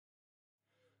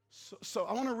So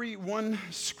I want to read one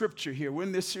scripture here. We're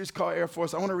in this series called Air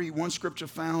Force. I want to read one scripture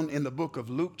found in the book of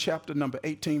Luke, chapter number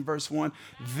 18, verse 1.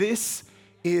 This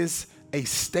is a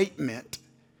statement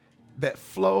that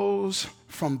flows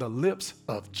from the lips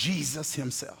of Jesus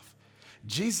himself.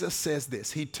 Jesus says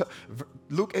this.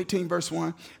 Luke 18, verse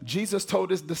 1, Jesus told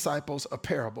his disciples a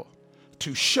parable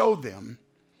to show them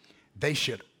they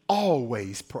should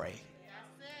always pray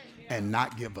and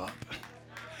not give up.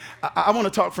 I want to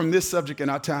talk from this subject in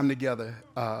our time together,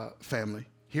 family.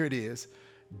 Here it is.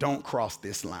 Don't cross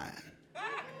this line.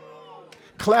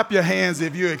 Clap your hands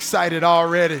if you're excited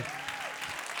already.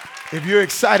 If you're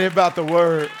excited about the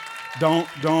word,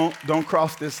 don't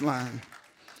cross this line.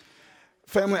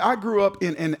 Family, I grew up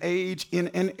in an age, in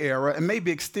an era, and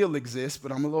maybe it still exists,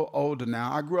 but I'm a little older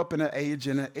now. I grew up in an age,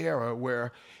 in an era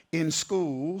where in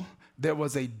school there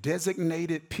was a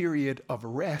designated period of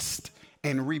rest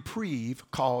and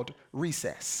reprieve called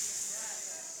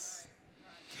recess.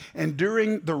 And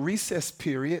during the recess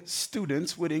period,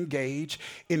 students would engage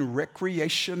in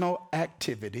recreational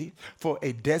activity for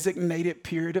a designated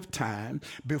period of time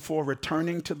before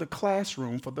returning to the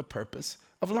classroom for the purpose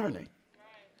of learning.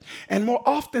 And more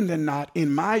often than not,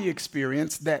 in my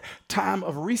experience, that time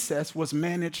of recess was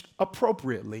managed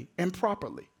appropriately and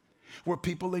properly. Were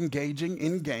people engaging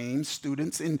in games,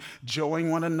 students enjoying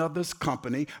one another's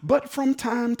company, but from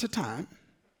time to time,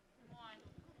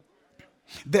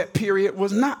 that period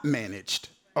was not managed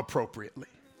appropriately.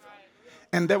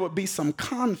 And there would be some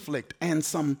conflict and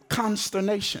some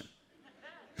consternation.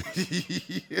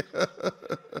 Yeah.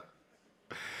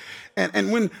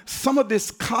 And when some of this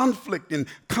conflict and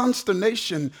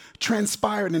consternation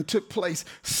transpired and took place,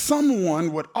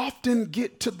 someone would often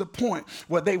get to the point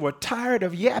where they were tired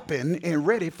of yapping and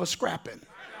ready for scrapping.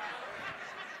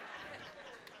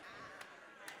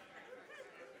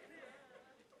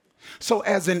 So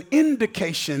as an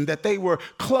indication that they were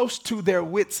close to their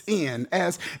wits' end,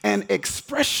 as an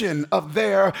expression of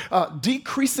their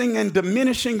decreasing and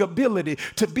diminishing ability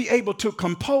to be able to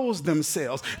compose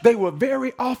themselves, they would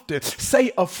very often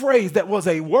say a phrase that was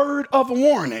a word of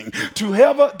warning to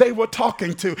whoever they were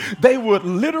talking to. They would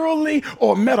literally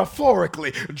or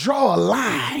metaphorically draw a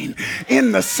line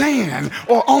in the sand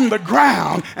or on the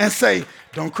ground and say,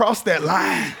 "Don't cross that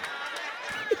line."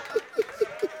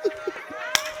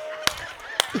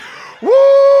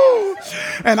 Woo!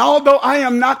 And although I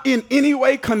am not in any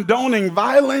way condoning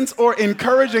violence or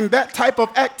encouraging that type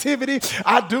of activity,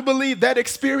 I do believe that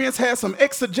experience has some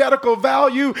exegetical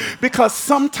value, because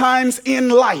sometimes in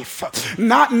life,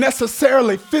 not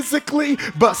necessarily physically,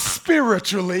 but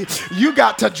spiritually, you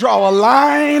got to draw a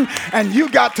line and you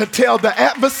got to tell the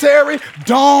adversary,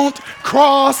 "Don't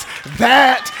cross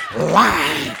that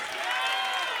line."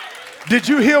 Did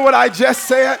you hear what I just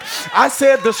said? I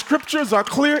said the scriptures are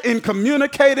clear in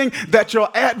communicating that your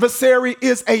adversary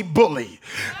is a bully.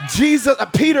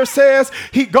 Peter says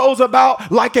he goes about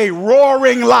like a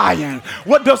roaring lion.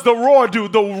 What does the roar do?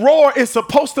 The roar is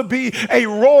supposed to be a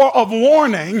roar of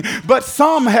warning, but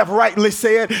some have rightly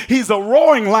said he's a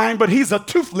roaring lion, but he's a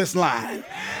toothless lion.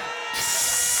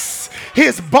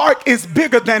 His bark is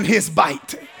bigger than his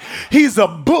bite. He's a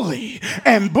bully,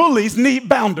 and bullies need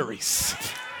boundaries.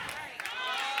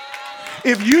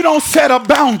 If you don't set a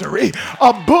boundary,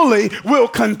 a bully will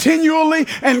continually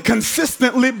and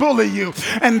consistently bully you.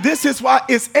 And this is why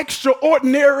it's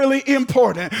extraordinarily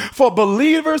important for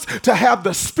believers to have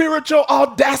the spiritual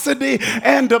audacity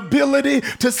and ability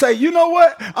to say, "You know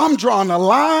what? I'm drawing a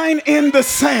line in the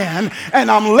sand and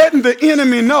I'm letting the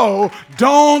enemy know,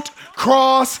 don't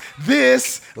cross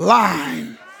this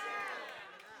line."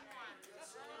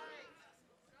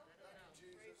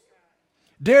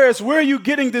 Darius, where are you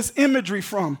getting this imagery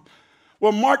from?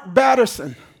 Well, Mark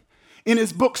Batterson, in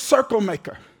his book Circle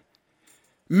Maker,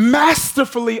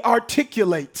 masterfully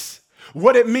articulates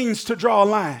what it means to draw a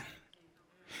line.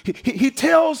 He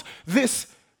tells this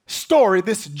story,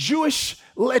 this Jewish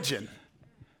legend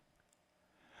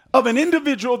of an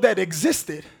individual that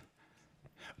existed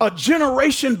a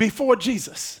generation before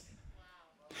Jesus,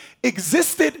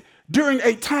 existed during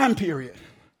a time period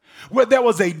where there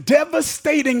was a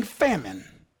devastating famine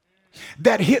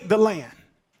that hit the land.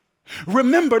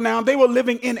 Remember now, they were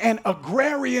living in an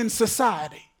agrarian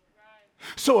society.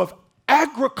 So if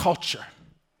agriculture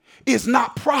is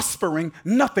not prospering,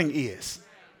 nothing is.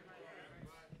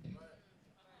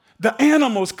 The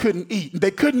animals couldn't eat.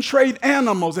 They couldn't trade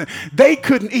animals, and they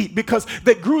couldn't eat because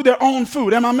they grew their own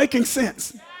food. Am I making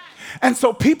sense? And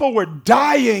so people were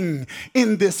dying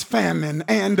in this famine,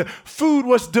 and food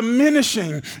was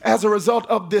diminishing as a result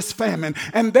of this famine.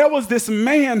 And there was this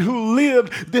man who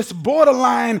lived this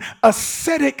borderline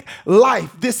ascetic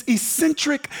life, this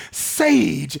eccentric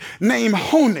sage named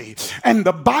Honi. And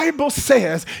the Bible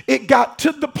says it got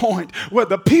to the point where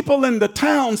the people in the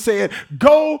town said,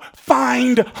 "Go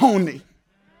find Honi."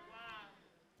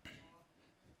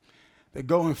 They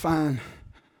go and find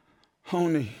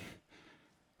Honi,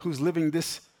 who's living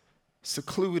this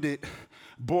secluded,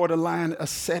 borderline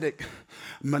ascetic,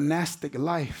 monastic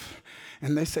life.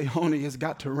 And they say, "Honi, it's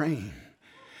got to rain.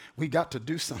 We got to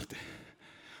do something."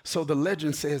 So the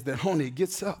legend says that Honi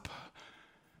gets up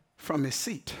from his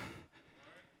seat.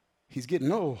 He's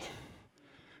getting old,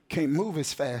 can't move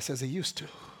as fast as he used to,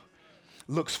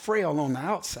 looks frail on the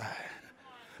outside,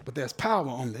 but there's power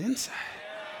on the inside.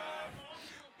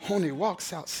 Honi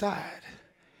walks outside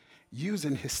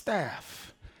using his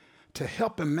staff to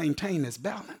help him maintain his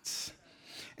balance.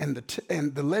 And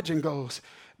the legend goes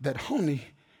that Honi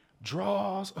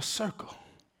draws a circle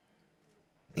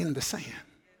in the sand,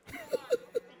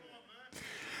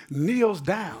 kneels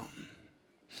down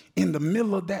in the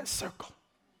middle of that circle,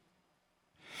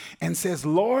 and says,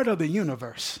 "Lord of the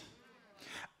universe,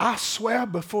 I swear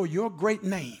before your great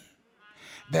name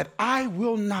that I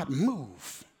will not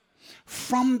move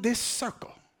from this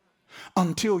circle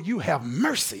until you have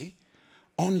mercy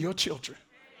on your children."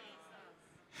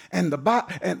 And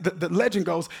the legend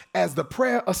goes, as the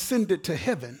prayer ascended to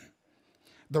heaven,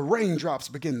 the raindrops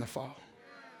began to fall.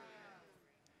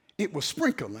 It was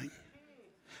sprinkling,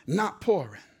 not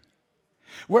pouring.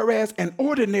 Whereas an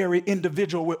ordinary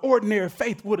individual with ordinary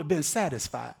faith would have been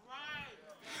satisfied.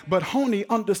 But Honi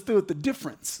understood the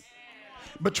difference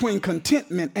between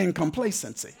contentment and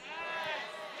complacency.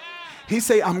 He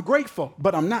said, "I'm grateful,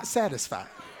 but I'm not satisfied."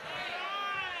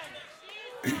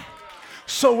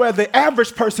 So where the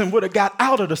average person would have got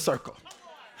out of the circle,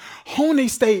 Honi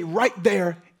stayed right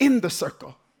there in the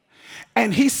circle.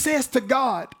 And he says to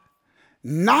God,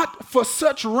 "Not for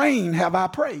such rain have I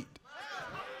prayed."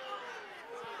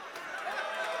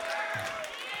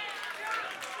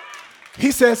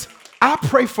 He says, "I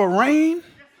pray for rain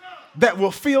that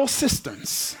will fill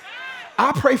cisterns.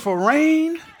 I pray for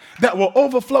rain that will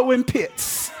overflow in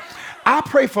pits. I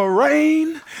pray for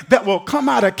rain that will come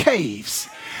out of caves."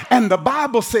 And the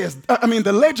Bible says,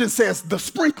 the legend says, the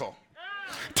sprinkle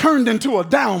turned into a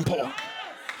downpour,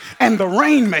 and the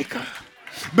rainmaker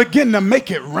began to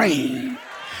make it rain.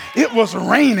 It was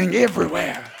raining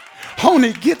everywhere.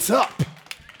 Honi gets up,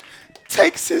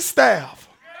 takes his staff,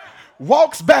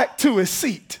 walks back to his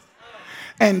seat,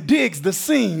 and digs the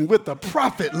scene with the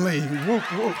prophet lean. Whoop,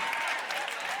 whoop.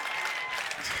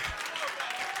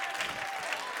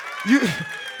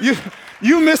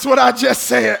 You miss what I just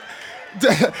said.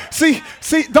 See,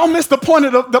 don't miss the point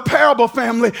of the parable,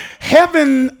 family.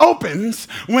 Heaven opens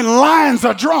when lines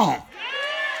are drawn.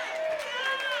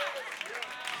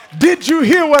 Did you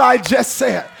hear what I just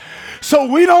said? So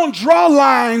we don't draw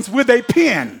lines with a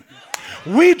pen.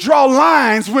 We draw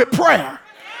lines with prayer.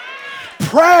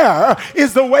 Prayer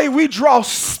is the way we draw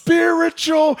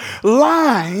spiritual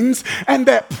lines, and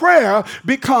that prayer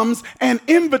becomes an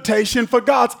invitation for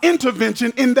God's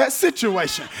intervention in that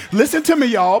situation. Listen to me,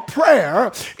 y'all.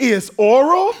 Prayer is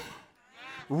oral,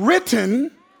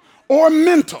 written, or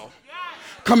mental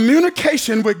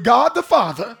communication with God the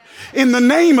Father in the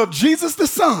name of Jesus the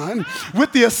Son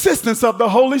with the assistance of the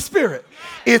Holy Spirit.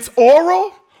 It's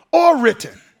oral or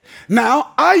written.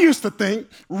 Now, I used to think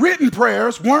written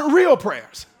prayers weren't real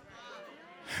prayers.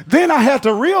 Then I had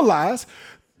to realize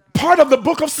part of the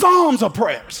book of Psalms are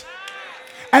prayers.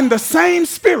 And the same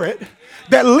spirit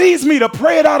that leads me to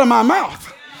pray it out of my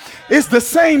mouth is the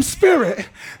same spirit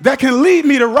that can lead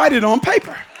me to write it on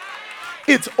paper.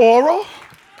 It's oral,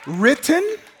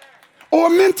 written, or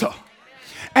mental.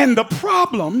 And the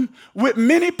problem with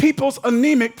many people's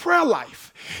anemic prayer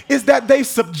life is that they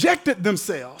subjected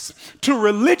themselves to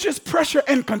religious pressure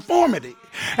and conformity.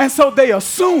 And so they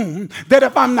assume that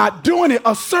if I'm not doing it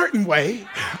a certain way,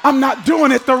 I'm not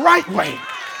doing it the right way.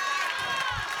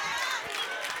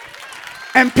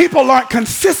 And people aren't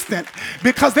consistent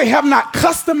because they have not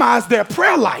customized their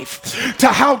prayer life to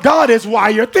how God has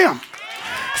wired them.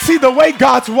 See, the way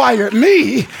God's wired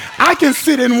me, I can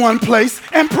sit in one place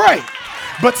and pray.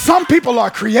 But some people are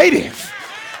creative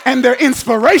and they're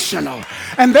inspirational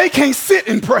and they can't sit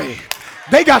and pray.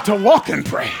 They got to walk and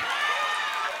pray.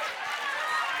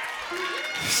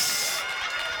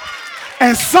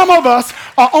 And some of us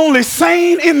are only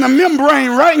sane in the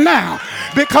membrane right now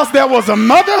because there was a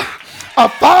mother a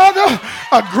father,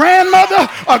 a grandmother,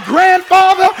 a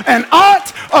grandfather, an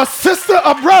aunt, a sister,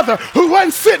 a brother who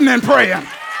wasn't sitting and praying.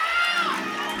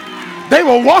 They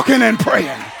were walking and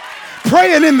praying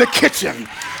in the kitchen,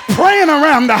 praying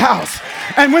around the house.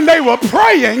 And when they were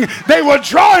praying, they were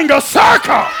drawing a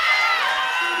circle.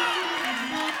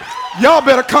 Y'all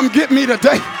better come get me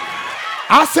today.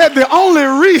 I said the only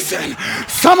reason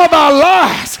some of our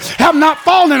lives have not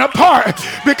fallen apart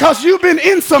because you've been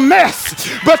in some mess,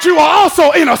 but you were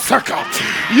also in a circle.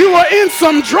 You were in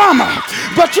some drama,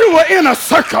 but you were in a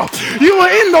circle. You were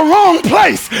in the wrong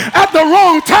place at the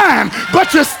wrong time,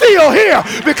 but you're still here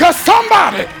because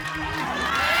somebody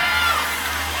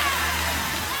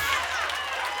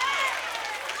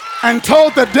and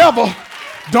told the devil,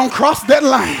 don't cross that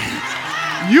line.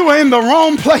 You were in the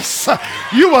wrong place.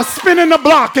 You were spinning the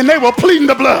block and they were pleading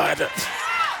the blood.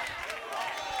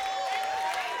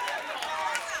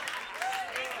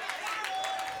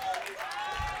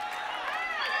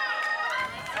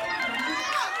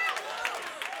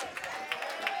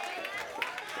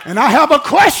 And I have a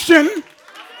question.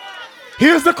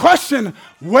 Here's the question.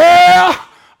 Where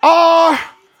are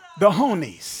the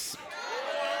honeys?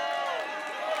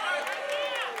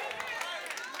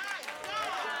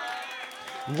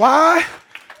 Why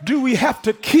do we have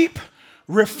to keep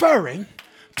referring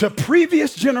to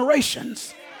previous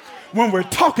generations when we're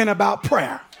talking about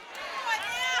prayer?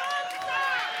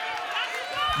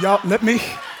 Y'all,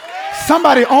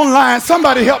 somebody online,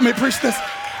 somebody help me preach this.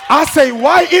 I say,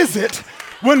 why is it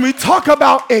when we talk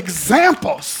about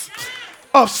examples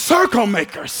of circle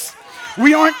makers,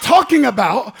 we aren't talking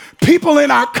about people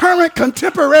in our current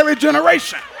contemporary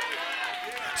generation?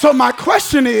 So my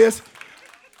question is,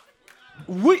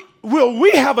 will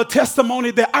we have a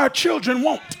testimony that our children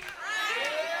won't?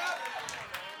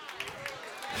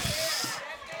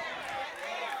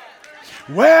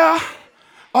 Where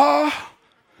are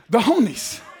the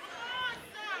honeys?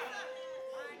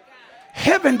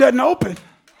 Heaven doesn't open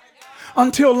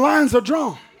until lines are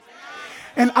drawn.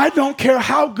 And I don't care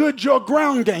how good your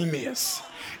ground game is.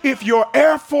 If your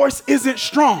Air Force isn't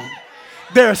strong,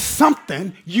 there's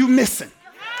something you missing.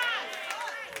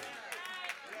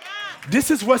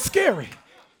 This is what's scary.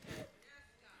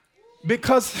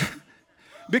 Because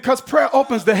prayer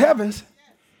opens the heavens,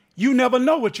 you never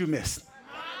know what you missed.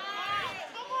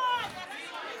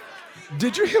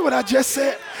 Did you hear what I just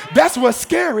said? That's what's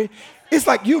scary. It's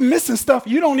like you missing stuff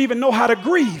you don't even know how to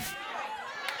grieve.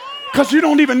 Because you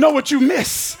don't even know what you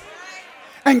miss.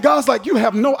 And God's like, you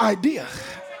have no idea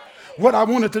what I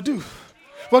wanted to do.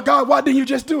 Well, God, why didn't you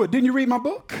just do it? Didn't you read my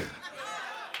book?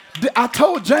 I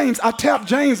told James, I tapped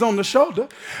James on the shoulder.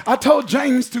 I told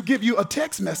James to give you a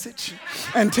text message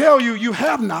and tell you you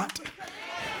have not.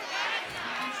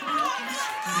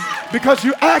 Because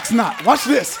you ask not. Watch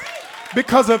this.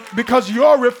 Because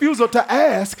your refusal to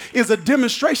ask is a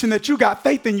demonstration that you got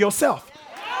faith in yourself.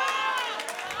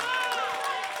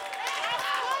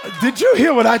 Did you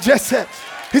hear what I just said?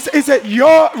 He said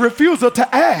your refusal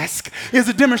to ask is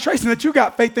a demonstration that you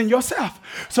got faith in yourself.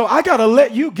 So I got to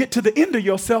let you get to the end of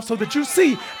yourself so that you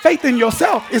see faith in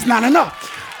yourself is not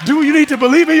enough. Do you need to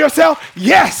believe in yourself?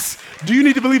 Yes. Do you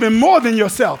need to believe in more than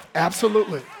yourself?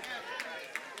 Absolutely.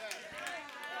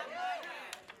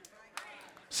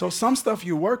 So some stuff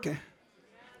you're working,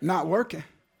 not working,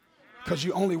 because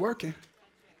you're only working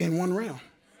in one realm.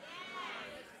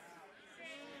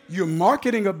 You're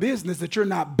marketing a business that you're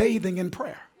not bathing in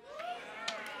prayer.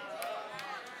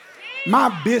 My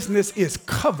business is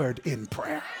covered in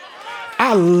prayer.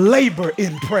 I labor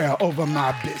in prayer over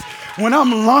my business. When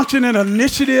I'm launching an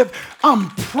initiative, I'm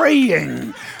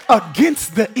praying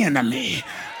against the enemy.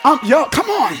 Y'all, come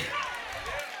on.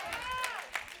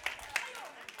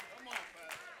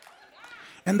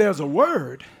 And there's a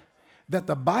word that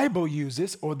the Bible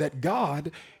uses, or that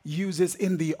God uses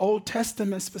in the Old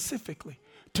Testament specifically,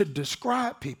 to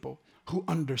describe people who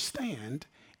understand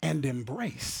and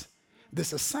embrace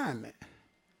this assignment.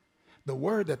 The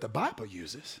word that the Bible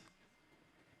uses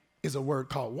is a word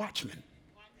called watchman.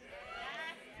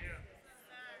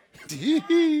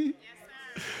 Yeah.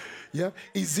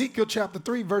 Ezekiel chapter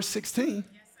 3, verse 16.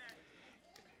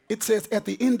 It says, at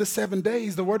the end of 7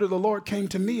 days, the word of the Lord came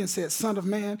to me and said, Son of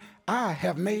man, I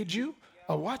have made you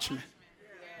a watchman.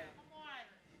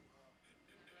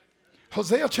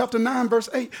 Hosea chapter 9, verse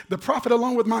 8, the prophet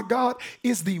along with my God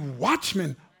is the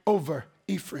watchman over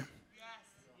Ephraim.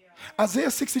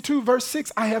 Isaiah 62, verse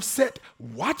 6, I have set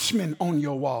watchmen on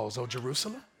your walls, O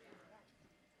Jerusalem.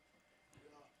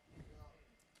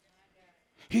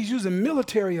 He's using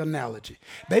military analogy.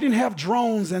 They didn't have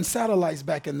drones and satellites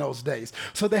back in those days.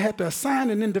 So they had to assign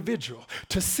an individual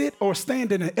to sit or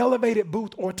stand in an elevated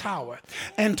booth or tower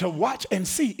and to watch and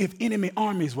see if enemy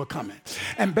armies were coming.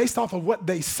 And based off of what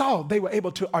they saw, they were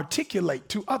able to articulate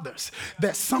to others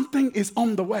that something is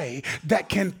on the way that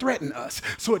can threaten us.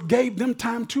 So it gave them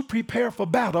time to prepare for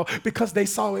battle because they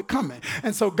saw it coming.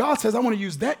 And so God says, I want to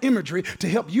use that imagery to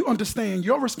help you understand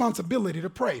your responsibility to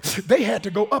pray. They had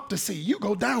to go up to see. You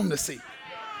go down to see.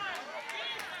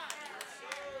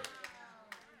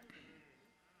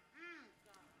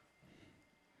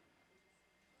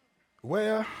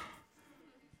 Where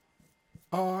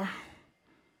are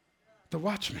the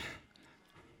watchmen?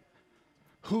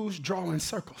 Who's drawing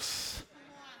circles?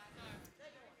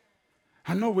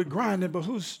 I know we're grinding, but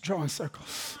who's drawing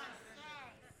circles?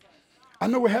 I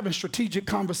know we're having strategic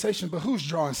conversation, but who's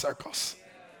drawing circles?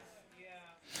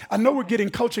 I know we're getting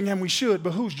coaching and we should,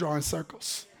 but who's drawing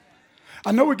circles?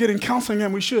 I know we're getting counseling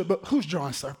and we should, but who's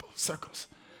drawing circles?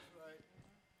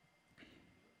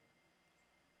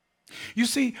 You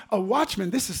see, a watchman,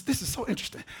 this is so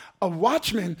interesting. A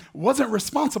watchman wasn't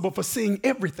responsible for seeing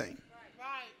everything.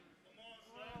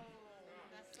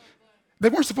 They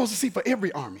weren't supposed to see for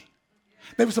every army.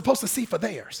 They were supposed to see for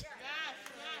theirs.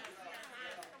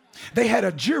 They had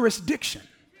a jurisdiction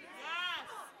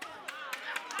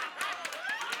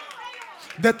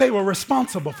that they were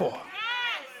responsible for.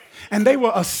 And they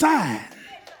were assigned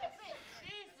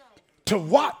to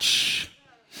watch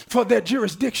for their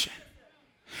jurisdiction.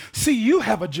 See, you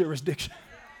have a jurisdiction.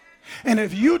 And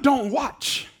if you don't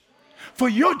watch for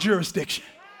your jurisdiction,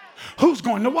 who's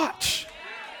going to watch?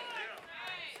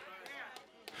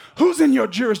 Who's in your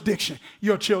jurisdiction?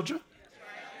 Your children.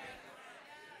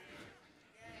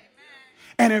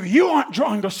 And if you aren't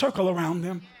drawing a circle around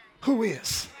them, who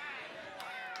is?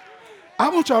 I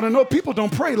want y'all to know people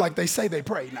don't pray like they say they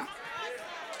pray now.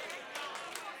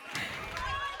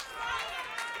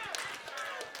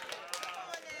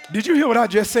 Did you hear what I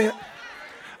just said?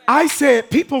 I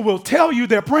said people will tell you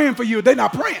they're praying for you. They're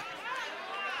not praying.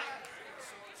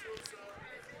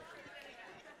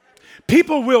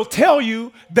 People will tell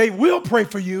you they will pray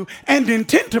for you and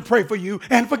intend to pray for you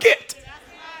and forget.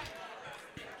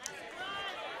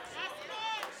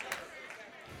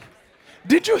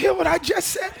 Did you hear what I just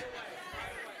said?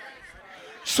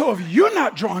 So if you're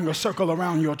not drawing a circle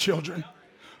around your children,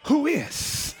 who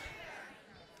is?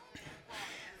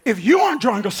 If you aren't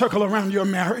drawing a circle around your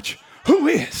marriage, who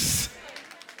is?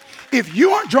 If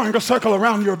you aren't drawing a circle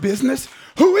around your business,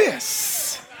 who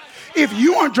is? If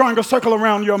you aren't drawing a circle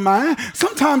around your mind,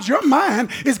 sometimes your mind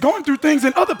is going through things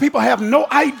and other people have no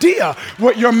idea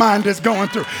what your mind is going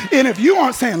through. And if you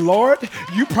aren't saying, Lord,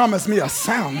 you promised me a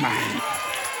sound mind,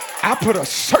 I put a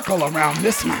circle around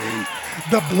this mind.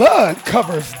 The blood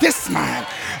covers this mind.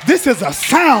 This is a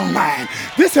sound mind.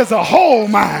 This is a whole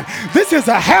mind. This is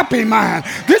a happy mind.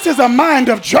 This is a mind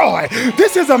of joy.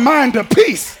 This is a mind of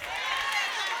peace.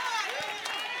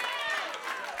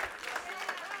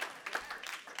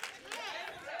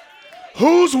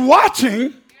 Who's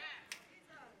watching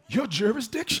your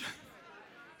jurisdiction?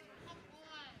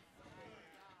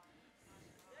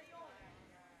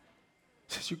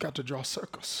 Says you got to draw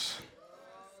circles.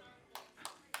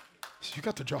 You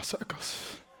got to draw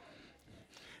circles.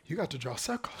 You got to draw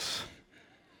circles.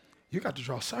 You got to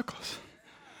draw circles.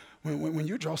 When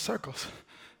you draw circles,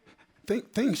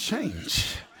 things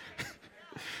change.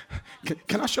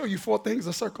 Can I show you 4 things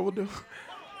a circle will do?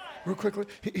 Real quickly.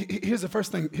 Here's the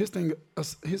first thing. Here's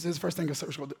his first thing a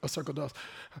circle does.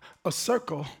 A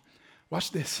circle,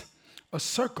 watch this. A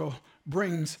circle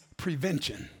brings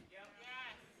prevention.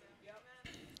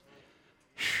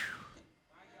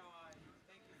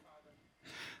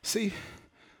 See,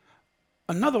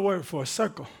 another word for a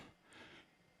circle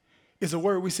is a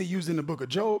word we see used in the book of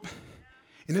Job,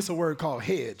 and it's a word called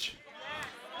hedge.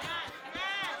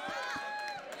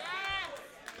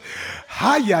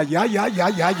 Hi-ya.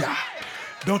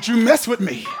 Don't you mess with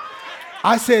me.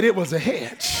 I said it was a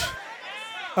hedge.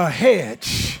 A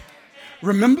hedge.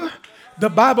 Remember, the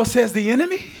Bible says the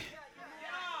enemy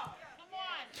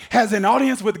has an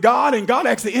audience with God, and God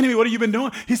asked the enemy, what have you been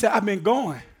doing? He said, I've been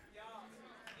going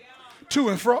to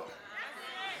and fro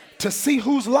to see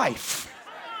whose life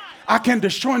I can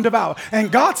destroy and devour.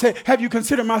 And God said, have you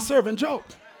considered my servant Job?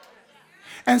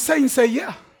 And Satan said,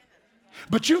 yeah,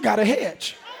 but you got a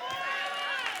hedge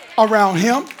around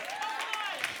him,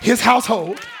 his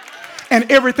household, and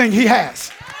everything he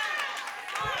has.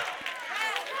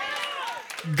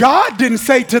 God didn't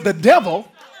say to the devil,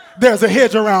 there's a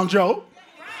hedge around Job.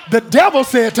 The devil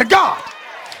said to God,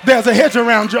 there's a hedge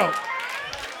around Job.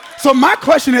 So my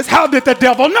question is, how did the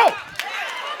devil know?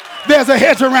 there's a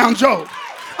hedge around Job.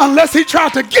 Unless he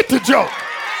tried to get to Job.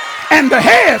 And the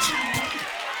hedge,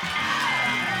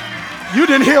 you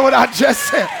didn't hear what I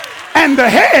just said. And the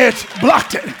hedge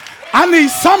blocked it. I need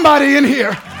somebody in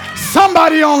here,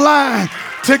 somebody online,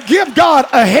 to give God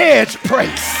a hedge praise.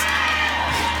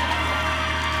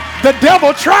 The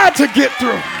devil tried to get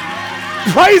through.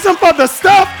 Praise him for the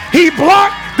stuff he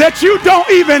blocked that you don't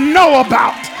even know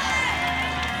about.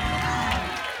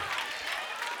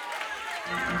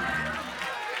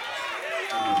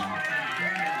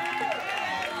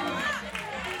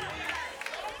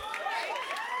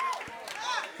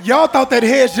 Y'all thought that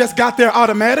hedge just got there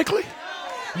automatically?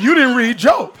 You didn't read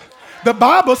Job. The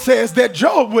Bible says that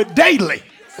Job would daily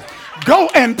go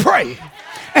and pray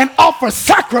and offer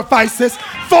sacrifices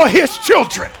for his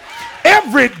children.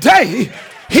 Every day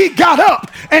he got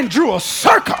up and drew a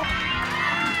circle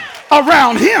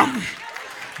around him,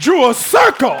 drew a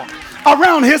circle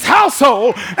around his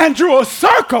household, and drew a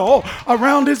circle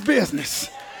around his business.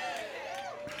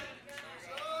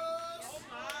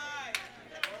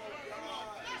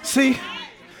 See,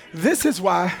 this is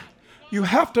why you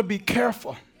have to be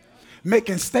careful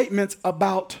making statements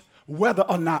about whether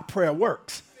or not prayer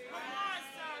works.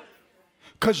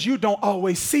 Because you don't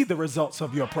always see the results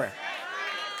of your prayer.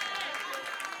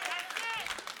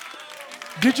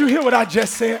 Did you hear what I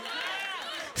just said?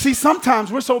 See,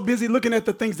 sometimes we're so busy looking at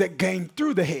the things that came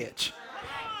through the hedge.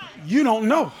 You don't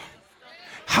know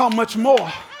how much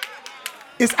more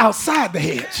is outside the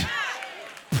hedge.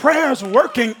 Prayer's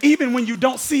working even when you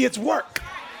don't see its work.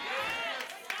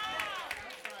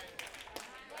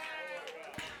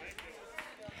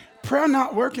 Prayer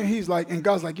not working, he's like, and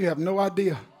God's like, you have no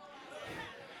idea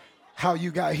how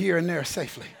you got here and there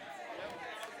safely.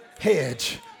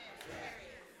 Hedge.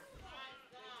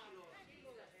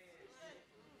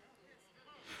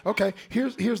 Okay,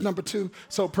 here's number 2.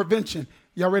 So prevention.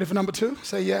 Y'all ready for number 2?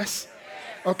 Say yes.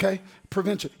 Okay,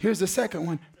 prevention. Here's the second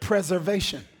one,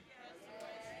 preservation.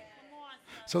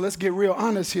 So let's get real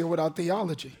honest here with our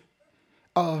theology.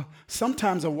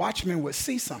 Sometimes a watchman would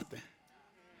see something,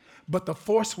 but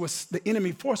the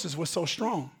enemy forces were so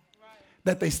strong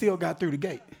that they still got through the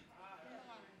gate.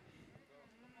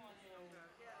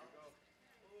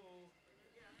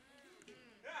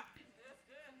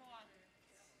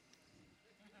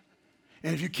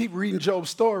 And if you keep reading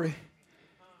Job's story,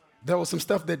 there was some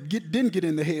stuff that didn't get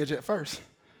in the hedge at first.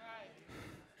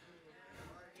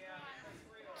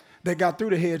 They got through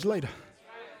the hedge later.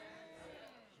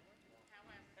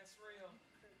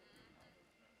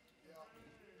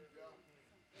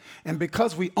 And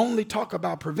because we only talk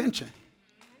about prevention,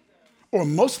 or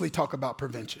mostly talk about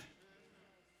prevention,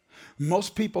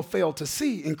 most people fail to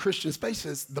see in Christian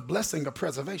spaces the blessing of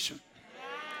preservation.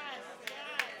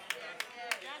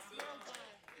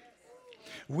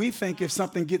 We think if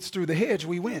something gets through the hedge,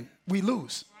 we win, we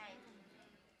lose.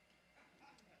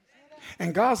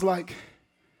 And God's like,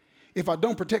 if I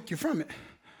don't protect you from it,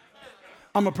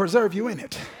 I'm going to preserve you in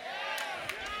it.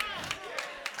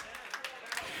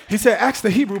 He said, ask the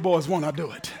Hebrew boys, won't I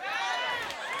do it?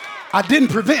 I didn't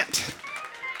prevent.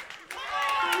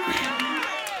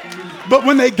 But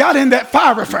when they got in that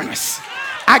fire furnace,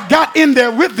 I got in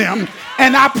there with them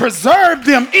and I preserved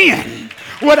them in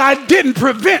what I didn't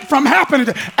prevent from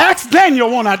happening. Ask Daniel,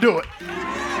 won't I do it?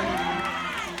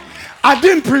 I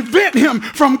didn't prevent him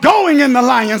from going in the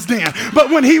lion's den. But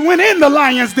when he went in the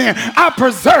lion's den, I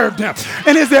preserved him.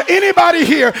 And is there anybody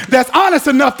here that's honest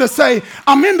enough to say,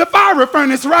 I'm in the fire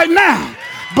furnace right now,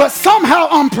 but somehow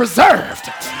I'm preserved.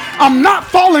 I'm not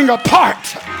falling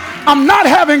apart. I'm not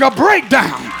having a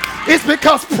breakdown. It's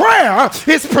because prayer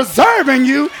is preserving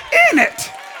you in it.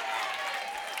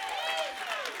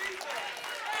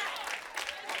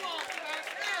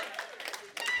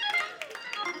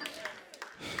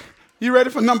 You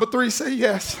ready for number 3? Say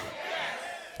yes.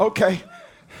 Okay.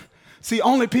 See,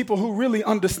 only people who really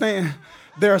understand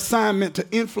their assignment to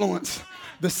influence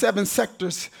the 7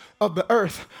 sectors of the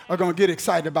earth are going to get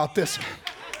excited about this one.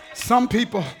 Some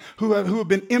people who have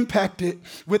been impacted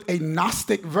with a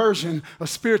Gnostic version of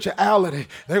spirituality,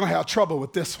 they're going to have trouble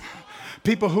with this one.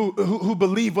 People who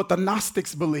believe what the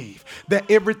Gnostics believe, that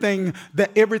everything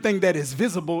that is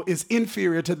visible is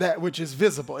inferior to that which is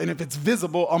visible. And if it's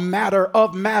visible, a matter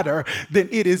of matter, then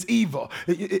it is evil.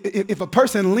 If a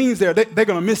person leans there, they're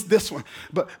going to miss this one.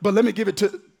 But let me give it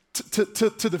to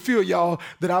the few of y'all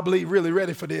that I believe really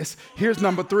ready for this. Here's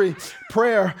number 3.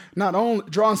 Prayer, not only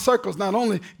drawing circles, not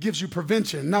only gives you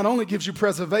prevention, not only gives you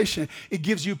preservation, it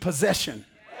gives you possession.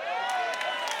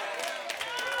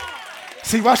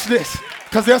 See, watch this.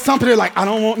 Because there's some people like, I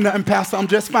don't want nothing, Pastor. I'm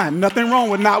just fine. Nothing wrong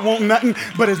with not wanting nothing,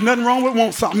 but there's nothing wrong with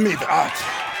want something either.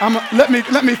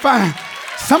 Let me find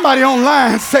somebody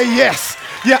online say yes.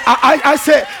 Yeah, I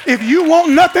said, if you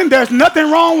want nothing, there's nothing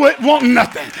wrong with wanting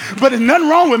nothing. But there's nothing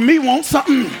wrong with me wanting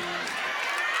something.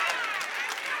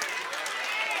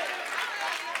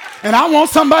 And I want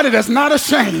somebody that's not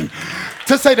ashamed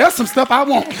to say, there's some stuff I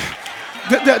want.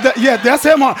 Yeah, that's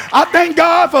him. I thank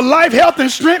God for life, health,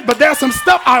 and strength, but there's some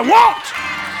stuff I want.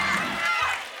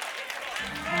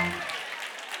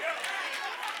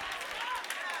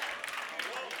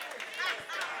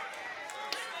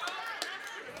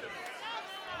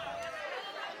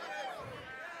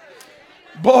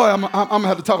 Boy, I'm going to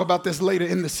have to talk about this later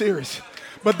in the series.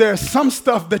 But there's some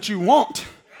stuff that you want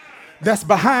that's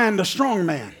behind the strong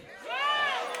man.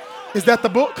 Is that the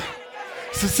book?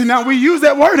 So see, now we use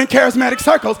that word in charismatic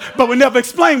circles, but we never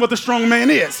explain what the strong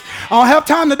man is. I don't have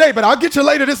time today, but I'll get you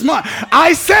later this month.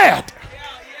 I said,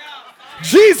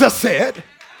 Jesus said,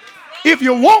 if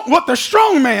you want what the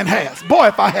strong man has, boy,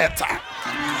 if I had time.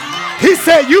 He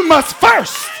said, you must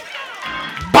first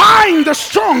bind the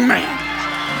strong man.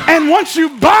 And once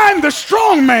you bind the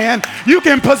strong man, you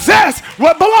can possess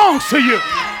what belongs to you.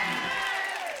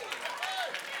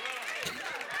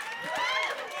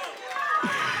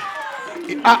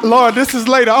 Lord, this is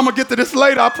later. I'm going to get to this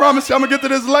later. I promise you I'm going to get to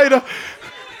this later.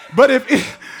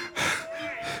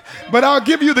 But I'll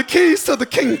give you the keys to the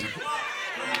kingdom.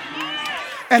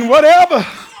 And whatever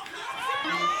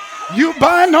you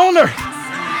bind on earth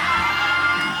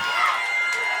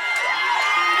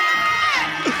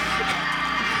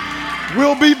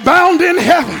will be bound in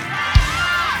heaven.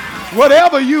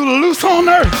 Whatever you loose on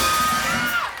earth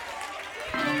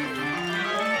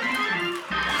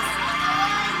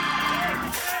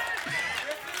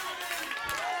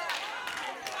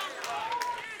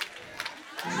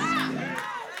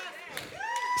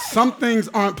some things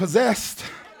aren't possessed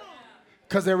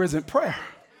because there isn't prayer.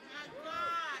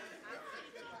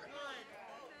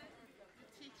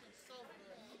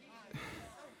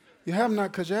 You have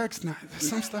not because you ask not. There's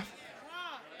some stuff.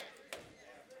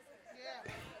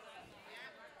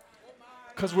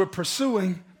 Because we're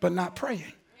pursuing but not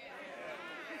praying.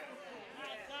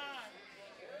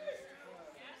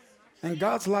 And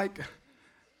God's like,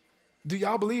 do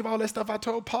y'all believe all that stuff I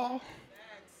told Paul?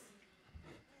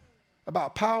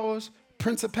 About powers,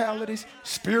 principalities,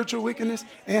 spiritual wickedness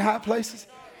in high places.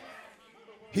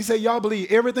 He said, y'all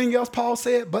believe everything else Paul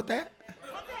said but that?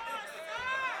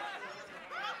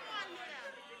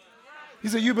 He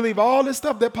said, you believe all this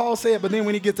stuff that Paul said, but then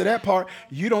when he gets to that part,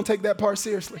 you don't take that part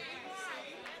seriously.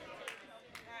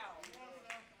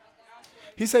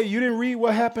 He said, you didn't read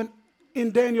what happened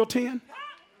in Daniel 10?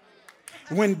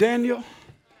 When Daniel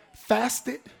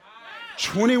fasted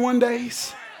 21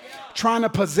 days trying to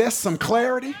possess some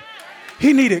clarity.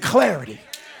 He needed clarity.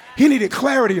 He needed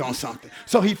clarity on something.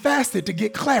 So he fasted to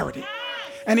get clarity.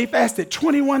 And he fasted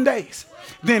 21 days.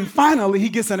 Then finally he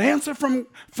gets an answer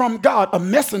from God, a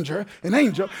messenger, an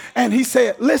angel. And he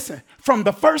said, listen, from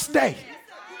the first day,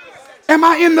 am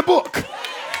I in the book?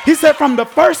 He said, from the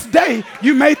first day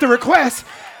you made the request,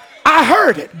 I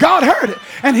heard it. God heard it.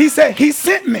 And he said, he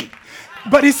sent me.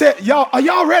 But he said, y'all, are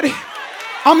y'all ready?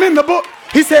 I'm in the book.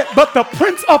 He said, but the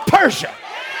prince of Persia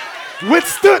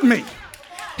withstood me.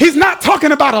 He's not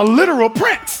talking about a literal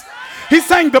prince. He's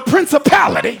saying the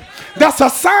principality that's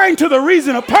assigned to the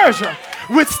region of Persia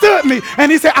withstood me.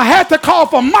 And he said, I had to call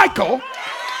for Michael,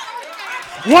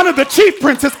 one of the chief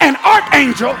princes, an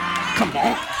archangel, come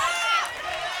on,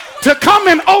 to come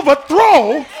and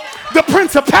overthrow the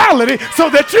principality so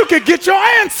that you could get your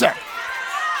answer.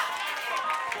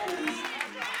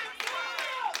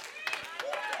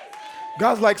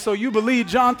 God's like, so you believe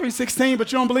John 3:16,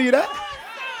 but you don't believe that?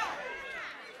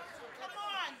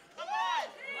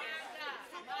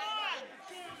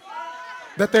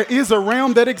 That there is a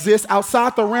realm that exists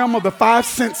outside the realm of the five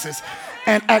senses,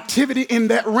 and activity in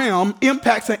that realm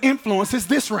impacts and influences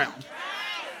this realm.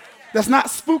 That's not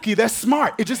spooky, that's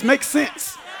smart. It just makes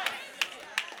sense.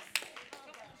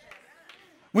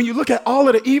 When you look at all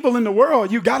of the evil in the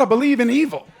world, you got to believe in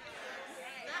evil.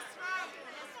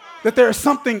 That there is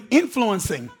something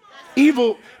influencing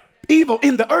evil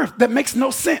in the earth that makes no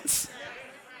sense.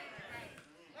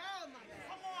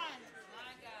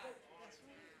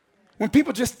 When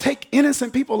people just take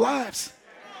innocent people's lives.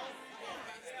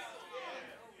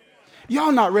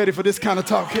 Y'all not ready for this kind of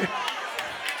talk here.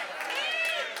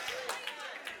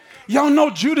 Y'all know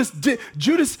Judas,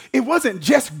 it wasn't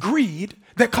just greed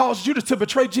that caused Judas to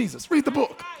betray Jesus. Read the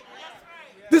book.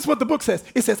 This is what the book says.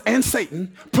 It says, and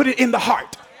Satan put it in the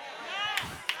heart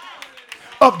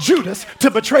of Judas to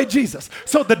betray Jesus.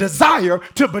 So the desire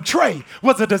to betray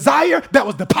was a desire that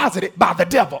was deposited by the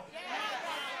devil.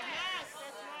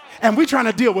 And we're trying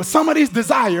to deal with some of these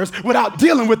desires without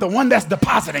dealing with the one that's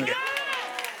depositing it.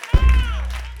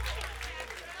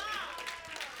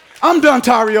 I'm done,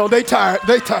 Tario. They tired.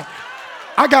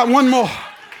 I got one more.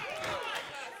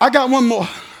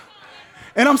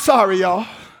 And I'm sorry, y'all.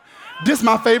 This is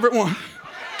my favorite one.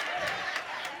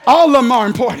 All of them are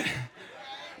important.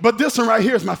 But this one right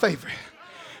here is my favorite.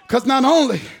 Because not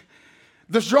only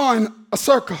does drawing a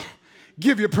circle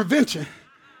give you prevention,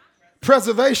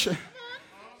 preservation,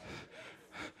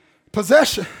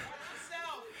 possession,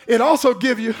 it also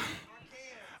gives you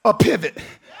a pivot.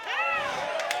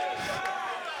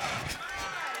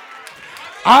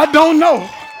 I don't know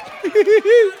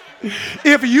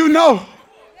if you know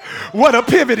what a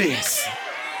pivot is.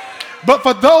 But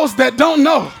for those that don't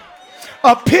know,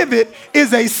 a pivot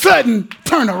is a sudden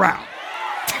turnaround.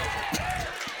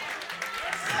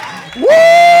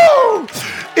 Woo!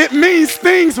 It means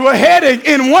things were heading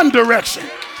in one direction.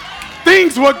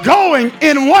 Things were going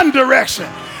in one direction.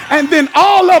 And then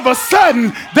all of a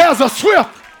sudden, there's a swift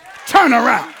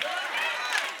turnaround.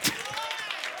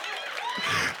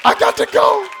 I got to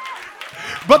go.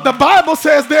 But the Bible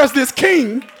says there's this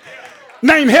king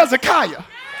named Hezekiah.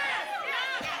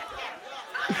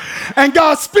 And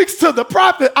God speaks to the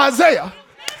prophet Isaiah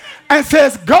and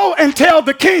says, go and tell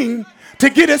the king to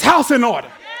get his house in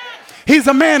order. He's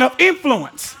a man of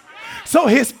influence. So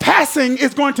his passing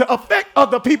is going to affect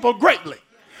other people greatly.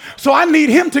 So I need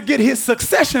him to get his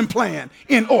succession plan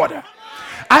in order.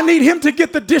 I need him to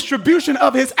get the distribution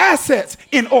of his assets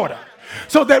in order,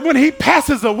 so that when he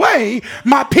passes away,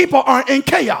 my people aren't in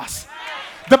chaos.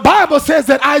 The Bible says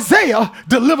that Isaiah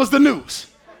delivers the news.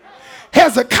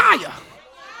 Hezekiah.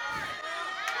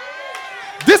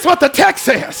 This is what the text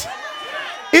says.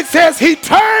 It says he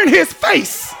turned his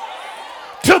face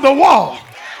to the wall,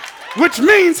 which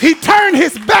means he turned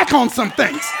his back on some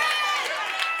things.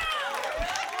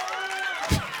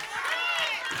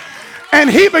 And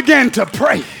he began to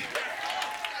pray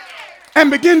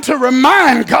and begin to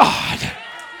remind God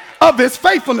of his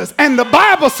faithfulness. And the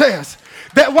Bible says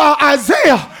that while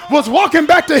Isaiah was walking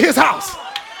back to his house,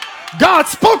 God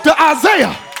spoke to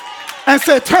Isaiah and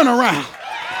said, turn around.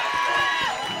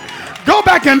 Go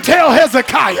back and tell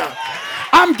Hezekiah,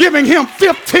 I'm giving him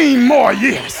 15 more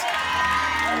years.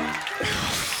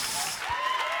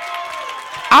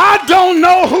 I don't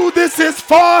know who this is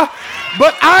for,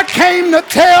 but I came to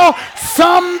tell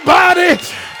somebody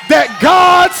that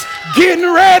God's getting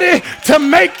ready to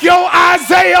make your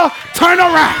Isaiah turn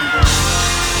around.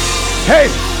 Hey,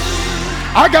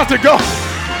 I got to go.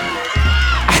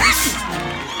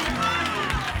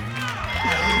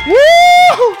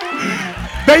 Woo!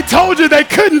 They told you they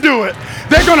couldn't do it.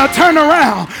 They're going to turn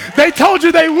around. They told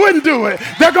you they wouldn't do it.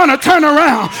 They're going to turn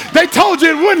around. They told you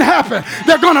it wouldn't happen.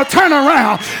 They're going to turn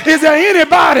around. Is there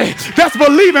anybody that's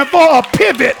believing for a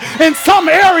pivot in some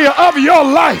area of your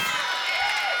life?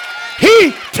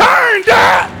 He turned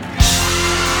that.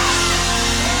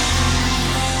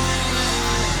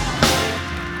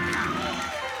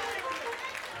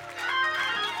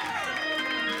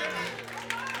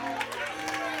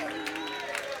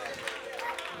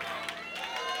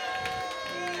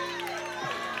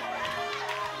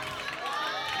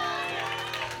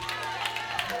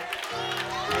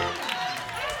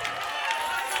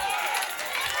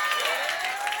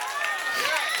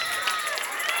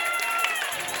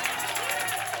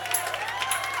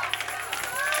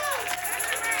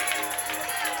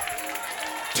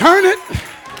 Turn it.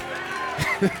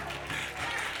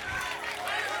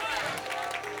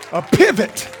 A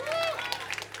pivot.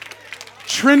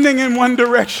 Trending in one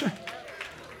direction.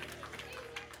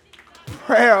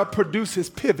 Prayer produces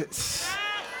pivots.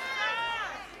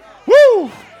 Woo!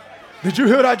 Did you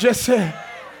hear what I just said?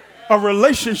 A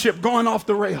relationship going off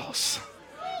the rails.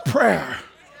 Prayer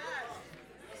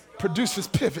produces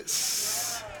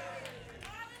pivots.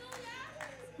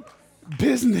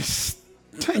 Business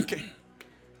tanking.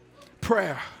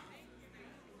 Prayer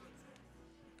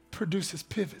produces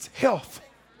pivots. Health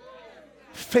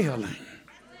failing.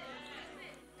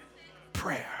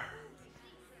 Prayer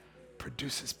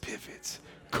produces pivots.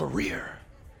 Career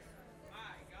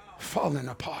falling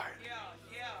apart.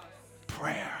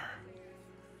 Prayer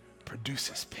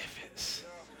produces pivots.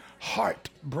 Heart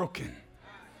broken.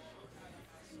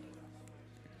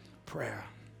 Prayer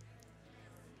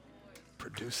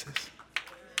produces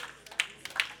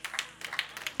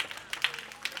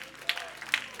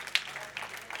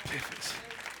pivots.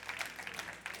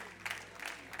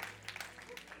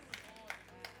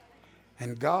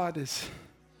 And God is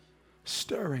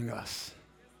stirring us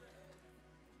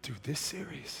through this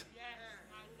series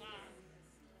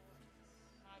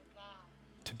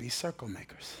to be circle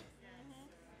makers.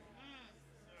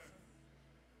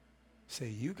 Say,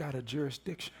 you got a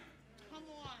jurisdiction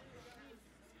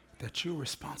that you're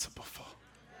responsible for.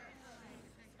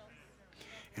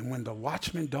 And when the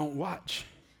watchmen don't watch,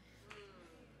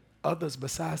 others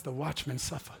besides the watchmen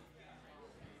suffer.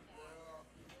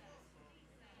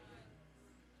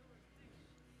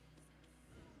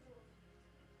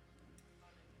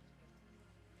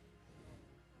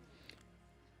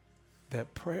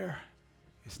 That prayer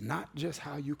is not just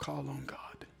how you call on God.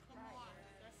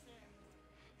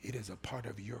 It is a part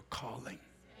of your calling.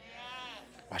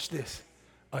 Watch this.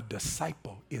 A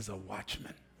disciple is a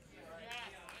watchman.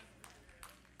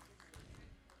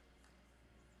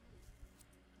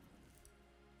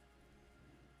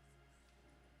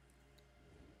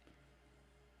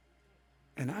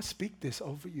 And I speak this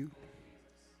over you.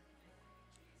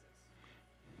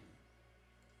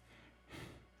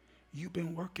 You've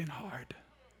been working hard,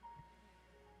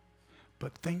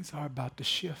 but things are about to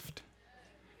shift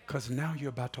because now you're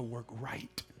about to work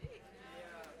right.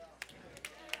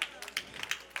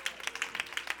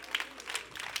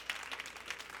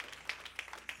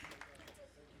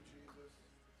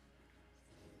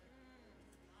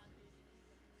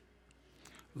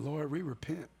 Lord, we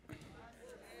repent.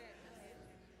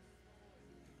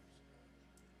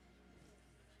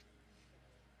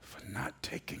 For not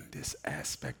taking this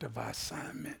aspect of our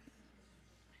assignment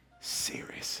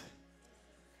serious.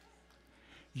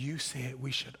 You said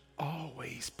we should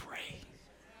always pray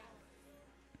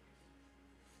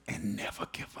and never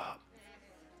give up.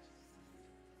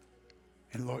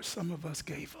 And Lord, some of us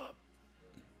gave up.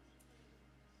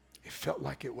 It felt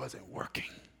like it wasn't working.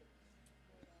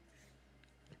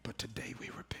 But today we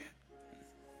repent.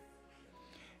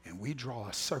 And we draw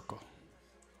a circle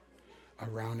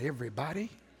around everybody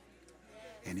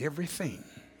and everything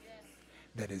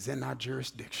that is in our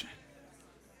jurisdiction.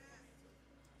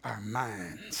 Our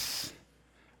minds,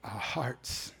 our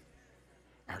hearts,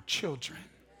 our children,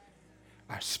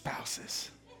 our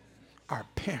spouses, our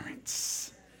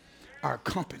parents, our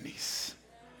companies,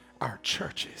 our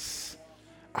churches,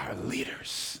 our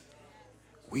leaders.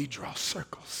 We draw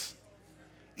circles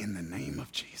in the name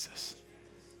of Jesus.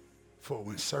 For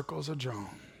when circles are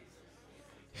drawn,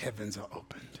 heavens are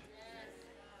opened.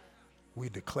 We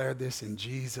declare this in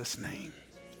Jesus' name.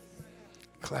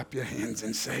 Clap your hands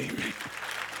and say amen.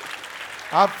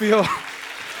 I feel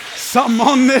something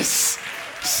on this.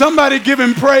 Somebody give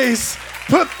him praise.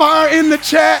 Put fire in the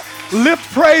chat. Lift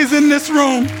praise in this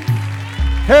room.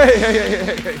 Hey, hey, hey,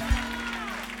 hey, hey.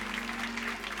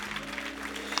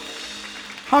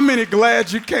 How many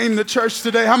glad you came to church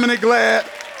today? How many glad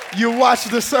you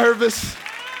watched the service?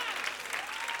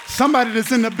 Somebody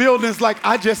that's in the building is like,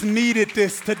 I just needed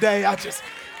this today.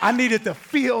 I needed to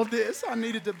feel this. I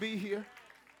needed to be here.